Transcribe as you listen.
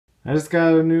I just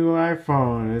got a new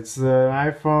iPhone. It's the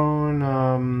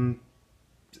iPhone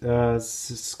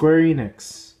Square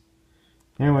Enix.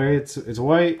 Anyway, it's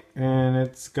white and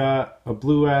it's got a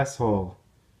blue asshole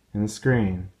in the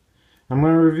screen. I'm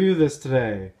gonna review this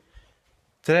today.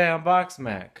 Today on Box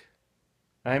Mac.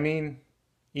 I mean,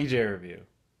 EJ review.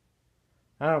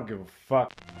 I don't give a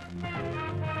fuck.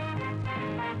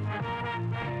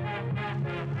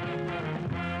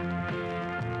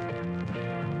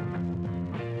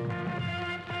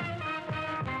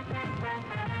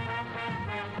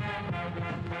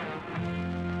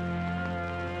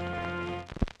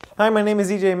 Hi, my name is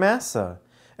EJ Massa.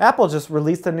 Apple just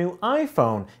released a new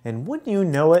iPhone, and wouldn't you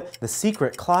know it, the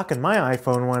secret clock in my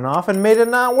iPhone went off and made it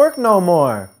not work no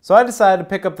more. So I decided to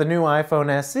pick up the new iPhone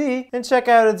SE and check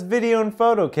out its video and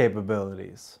photo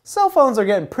capabilities. Cell phones are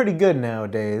getting pretty good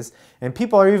nowadays, and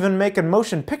people are even making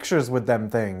motion pictures with them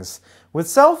things, with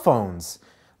cell phones.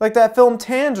 Like that film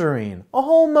Tangerine, a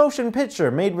whole motion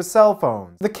picture made with cell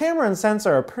phones. The camera and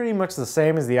sensor are pretty much the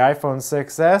same as the iPhone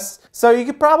 6s, so you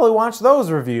could probably watch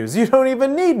those reviews. You don't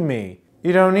even need me.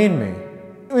 You don't need me.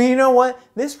 Well, you know what?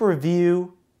 This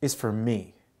review is for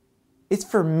me. It's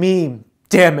for me,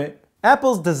 damn it.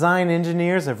 Apple's design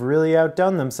engineers have really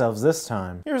outdone themselves this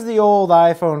time. Here's the old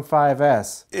iPhone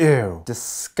 5S. Ew,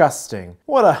 disgusting.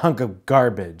 What a hunk of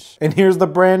garbage. And here's the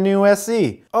brand new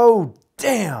SE. Oh,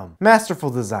 damn!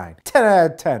 Masterful design. 10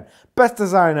 out of 10. Best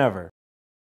design ever.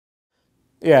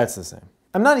 Yeah, it's the same.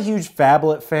 I'm not a huge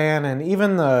phablet fan, and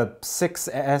even the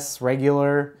 6S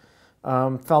regular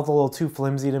felt a little too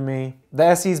flimsy to me.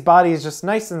 The SE's body is just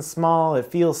nice and small, it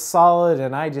feels solid,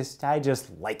 and I just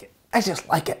like it. I just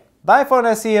like it. The iPhone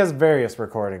SE has various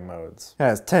recording modes. It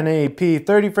has 1080p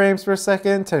 30 frames per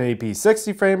second, 1080p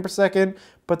 60 frames per second,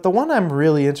 but the one I'm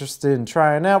really interested in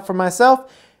trying out for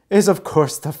myself is of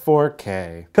course the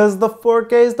 4K. Cause the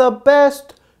 4K is the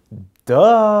best.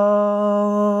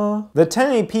 Duh. The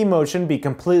 1080p mode shouldn't be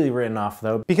completely written off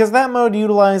though, because that mode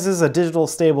utilizes a digital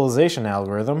stabilization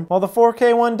algorithm, while the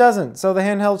 4K one doesn't, so the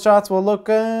handheld shots will look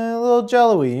a little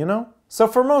jello-y, you know? So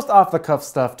for most off-the-cuff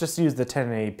stuff, just use the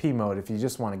 1080p mode if you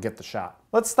just want to get the shot.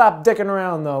 Let's stop dicking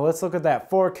around though, let's look at that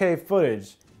 4K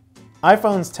footage.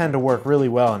 iPhones tend to work really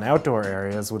well in outdoor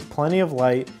areas with plenty of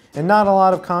light and not a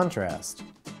lot of contrast.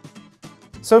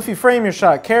 So if you frame your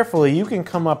shot carefully, you can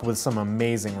come up with some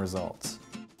amazing results.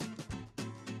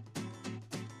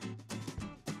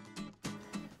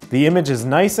 The image is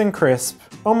nice and crisp,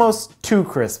 almost too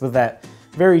crisp with that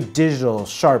very digital,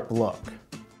 sharp look.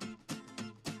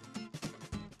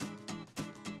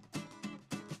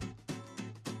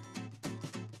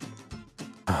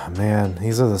 Oh man,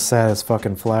 these are the saddest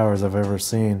fucking flowers I've ever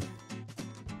seen.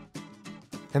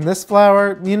 And this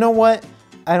flower, you know what?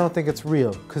 I don't think it's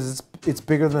real, because it's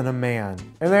bigger than a man.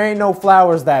 And there ain't no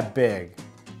flowers that big.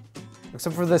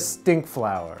 Except for this stink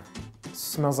flower. It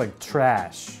smells like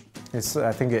trash.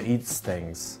 I think it eats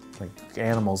things, like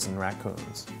animals and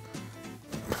raccoons.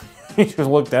 You should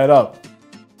look that up.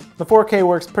 The 4K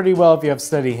works pretty well if you have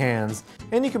steady hands,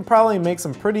 and you can probably make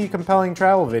some pretty compelling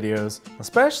travel videos,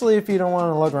 especially if you don't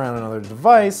want to lug around another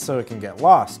device so it can get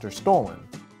lost or stolen.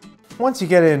 Once you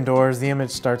get indoors, the image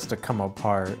starts to come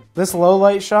apart. This low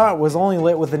light shot was only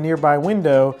lit with a nearby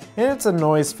window, and it's a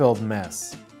noise-filled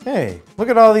mess. Hey, look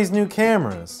at all these new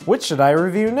cameras. Which should I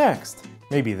review next?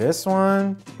 Maybe this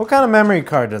one? What kind of memory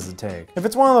card does it take? If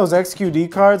it's one of those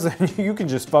XQD cards, then you can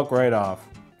just fuck right off.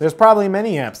 There's probably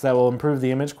many apps that will improve the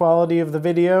image quality of the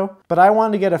video, but I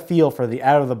wanted to get a feel for the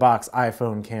out-of-the-box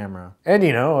iPhone camera. And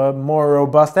you know, a more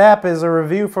robust app is a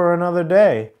review for another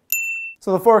day.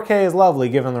 So the 4K is lovely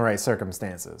given the right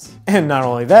circumstances. And not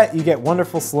only that, you get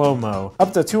wonderful slow-mo,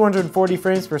 up to 240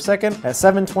 frames per second at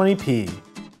 720p.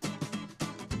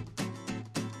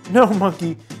 No,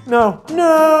 monkey, no,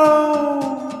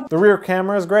 no! The rear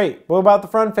camera is great. What about the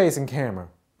front-facing camera?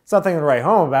 It's nothing to write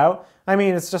home about. I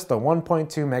mean, it's just a 1.2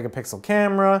 megapixel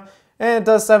camera, and it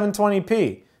does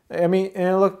 720p. I mean,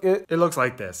 and it looks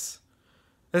like this.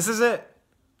 This is it.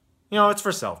 You know, it's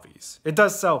for selfies. It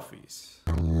does selfies.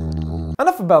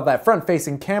 Enough about that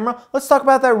front-facing camera, let's talk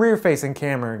about that rear-facing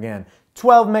camera again.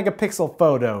 12 megapixel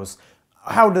photos.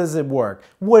 How does it work?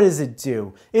 What does it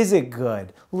do? Is it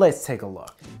good? Let's take a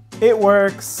look. It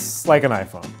works like an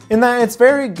iPhone, in that it's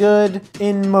very good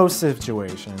in most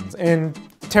situations, and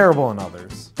terrible in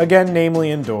others. Again, namely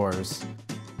indoors.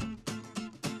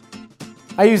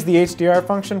 I use the HDR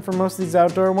function for most of these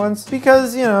outdoor ones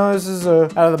because, you know, this is a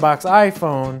out-of-the-box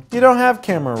iPhone. You don't have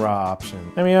camera raw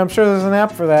option. I mean, I'm sure there's an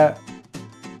app for that.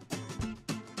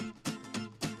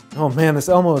 Oh man, this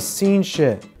Elmo's seen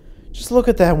shit. Just look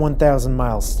at that 1,000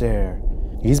 mile stare.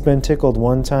 He's been tickled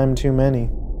one time too many.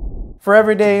 For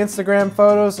everyday Instagram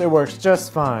photos, it works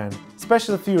just fine,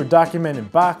 especially if you are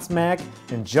documenting box mac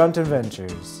and junt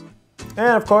adventures.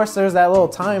 And of course, there's that little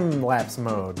time-lapse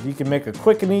mode. You can make a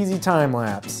quick and easy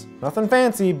time-lapse. Nothing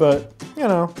fancy, but, you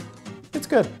know, it's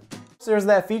good. There's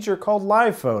that feature called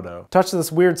Live Photo. Touch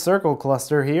this weird circle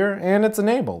cluster here, and it's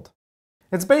enabled.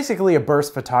 It's basically a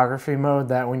burst photography mode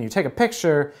that when you take a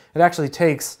picture, it actually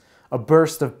takes a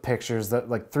burst of pictures that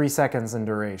like 3 seconds in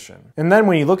duration. And then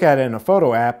when you look at it in a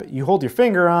photo app, you hold your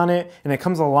finger on it and it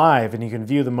comes alive and you can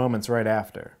view the moments right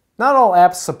after. Not all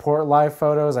apps support live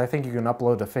photos. I think you can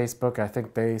upload to Facebook. I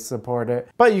think they support it.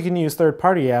 But you can use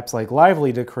third-party apps like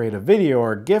Lively to create a video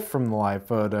or a GIF from the live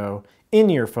photo in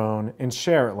your phone and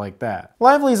share it like that.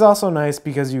 Lively is also nice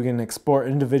because you can export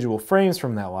individual frames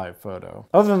from that live photo.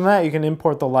 Other than that, you can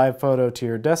import the live photo to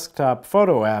your desktop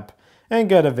photo app and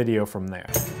get a video from there.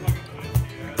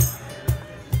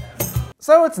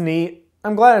 So it's neat.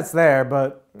 I'm glad it's there,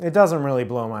 but it doesn't really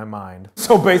blow my mind.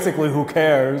 So basically, who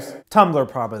cares? Tumblr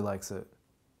probably likes it.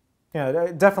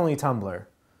 Yeah, definitely Tumblr.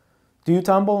 Do you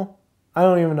tumble? I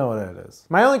don't even know what it is.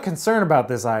 My only concern about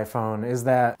this iPhone is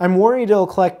that I'm worried it'll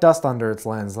collect dust under its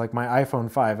lens like my iPhone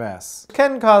 5S. It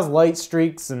can cause light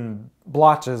streaks and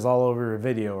blotches all over your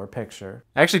video or picture.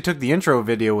 I actually took the intro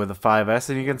video with the 5S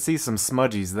and you can see some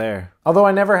smudgies there. Although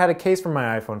I never had a case for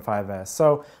my iPhone 5S,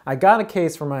 so I got a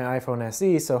case for my iPhone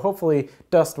SE, so hopefully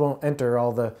dust won't enter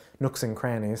all the nooks and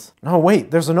crannies. Oh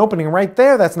wait, there's an opening right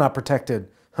there that's not protected.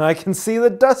 I can see the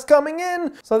dust coming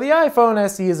in! So the iPhone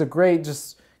SE is a great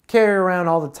just carry around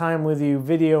all the time with you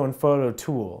video and photo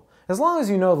tool, as long as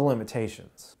you know the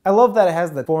limitations. I love that it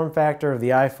has the form factor of the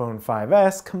iPhone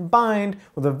 5S combined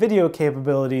with the video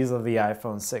capabilities of the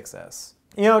iPhone 6S.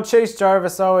 You know, Chase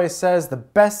Jarvis always says the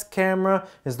best camera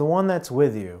is the one that's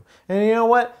with you. And you know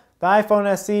what? The iPhone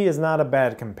SE is not a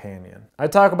bad companion. I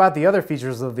talk about the other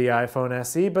features of the iPhone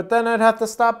SE, but then I'd have to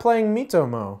stop playing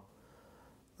Mitomo.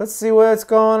 Let's see what's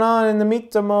going on in the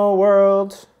Mitomo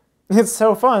world. It's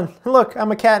so fun. Look,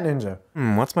 I'm a cat ninja.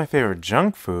 What's my favorite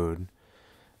junk food?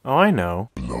 Oh, I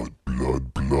know. Blood,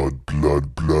 blood, blood,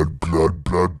 blood, blood, blood,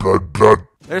 blood, blood, blood.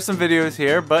 There's some videos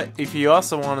here, but if you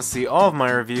also want to see all of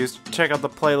my reviews, check out the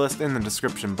playlist in the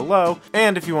description below.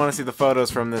 And if you want to see the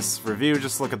photos from this review,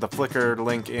 just look at the Flickr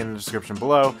link in the description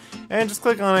below, and just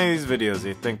click on any of these videos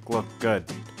you think look good.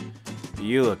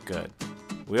 You look good.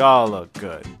 We all look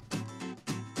good.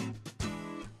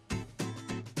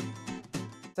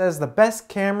 Says the best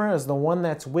camera is the one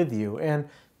that's with you, and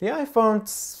the iPhone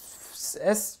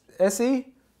SE?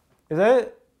 Is that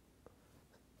it?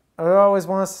 I always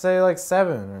want to say like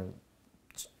 7, or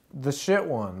the shit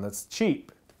one that's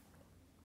cheap.